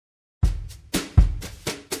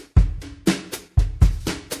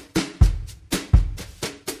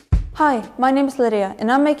Hi, my name is Lydia,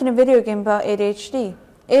 and I'm making a video game about ADHD.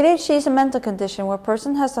 ADHD is a mental condition where a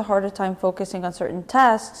person has a harder time focusing on certain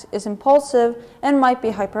tasks, is impulsive, and might be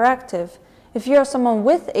hyperactive. If you are someone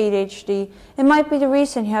with ADHD, it might be the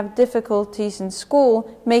reason you have difficulties in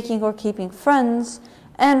school, making or keeping friends,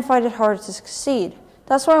 and find it hard to succeed.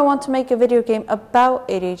 That's why I want to make a video game about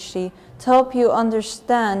ADHD, to help you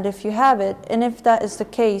understand if you have it, and if that is the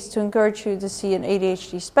case, to encourage you to see an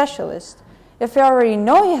ADHD specialist. If you already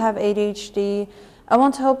know you have ADHD, I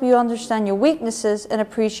want to help you understand your weaknesses and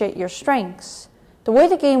appreciate your strengths. The way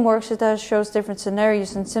the game works is that it shows different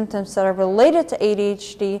scenarios and symptoms that are related to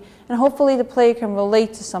ADHD, and hopefully the player can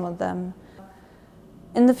relate to some of them.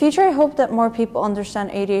 In the future, I hope that more people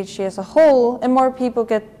understand ADHD as a whole, and more people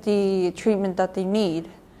get the treatment that they need.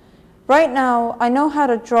 Right now, I know how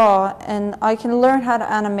to draw, and I can learn how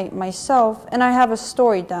to animate myself, and I have a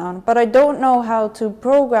story down, but I don't know how to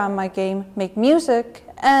program my game, make music,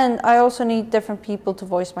 and I also need different people to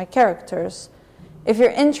voice my characters. If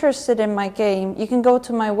you're interested in my game, you can go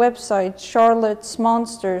to my website,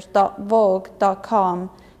 charlottesmonsters.vogue.com.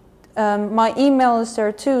 My email is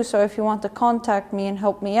there too, so if you want to contact me and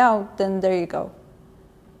help me out, then there you go.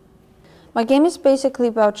 My game is basically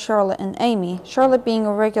about Charlotte and Amy. Charlotte being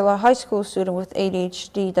a regular high school student with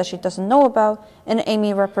ADHD that she doesn't know about, and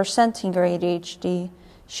Amy representing her ADHD.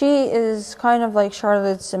 She is kind of like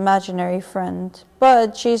Charlotte's imaginary friend,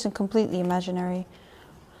 but she isn't completely imaginary.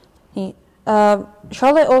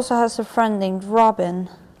 Charlotte also has a friend named Robin.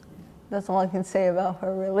 That's all I can say about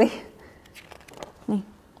her, really.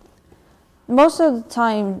 Most of the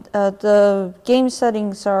time, the game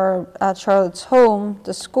settings are at Charlotte's home,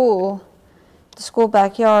 the school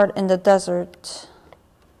backyard, and the desert.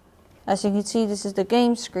 As you can see, this is the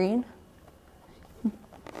game screen.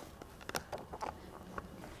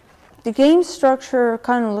 The game structure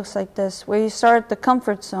kind of looks like this, where you start the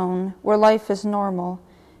comfort zone, where life is normal.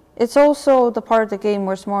 It's also the part of the game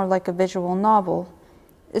where it's more like a visual novel.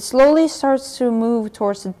 It slowly starts to move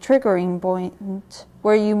towards the triggering point,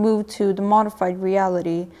 where you move to the modified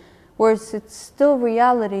reality, where it's still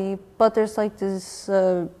reality, but there's like this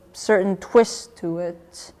certain twist to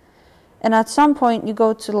it. And at some point you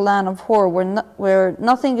go to the land of horror, where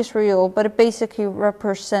nothing is real, but it basically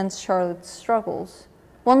represents Charlotte's struggles.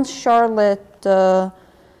 Once Charlotte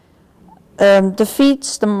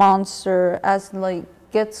defeats the monster,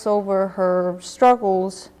 gets over her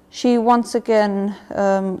struggles, she once again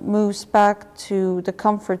moves back to the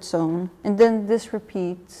comfort zone, and then this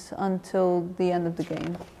repeats until the end of the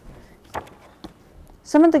game.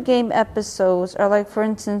 Some of the game episodes are like, for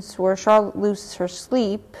instance, where Charlotte loses her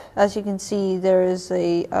sleep. As you can see, there is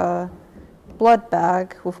a blood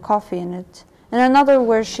bag with coffee in it. And another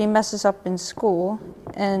where she messes up in school,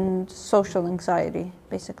 and social anxiety,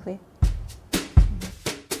 basically.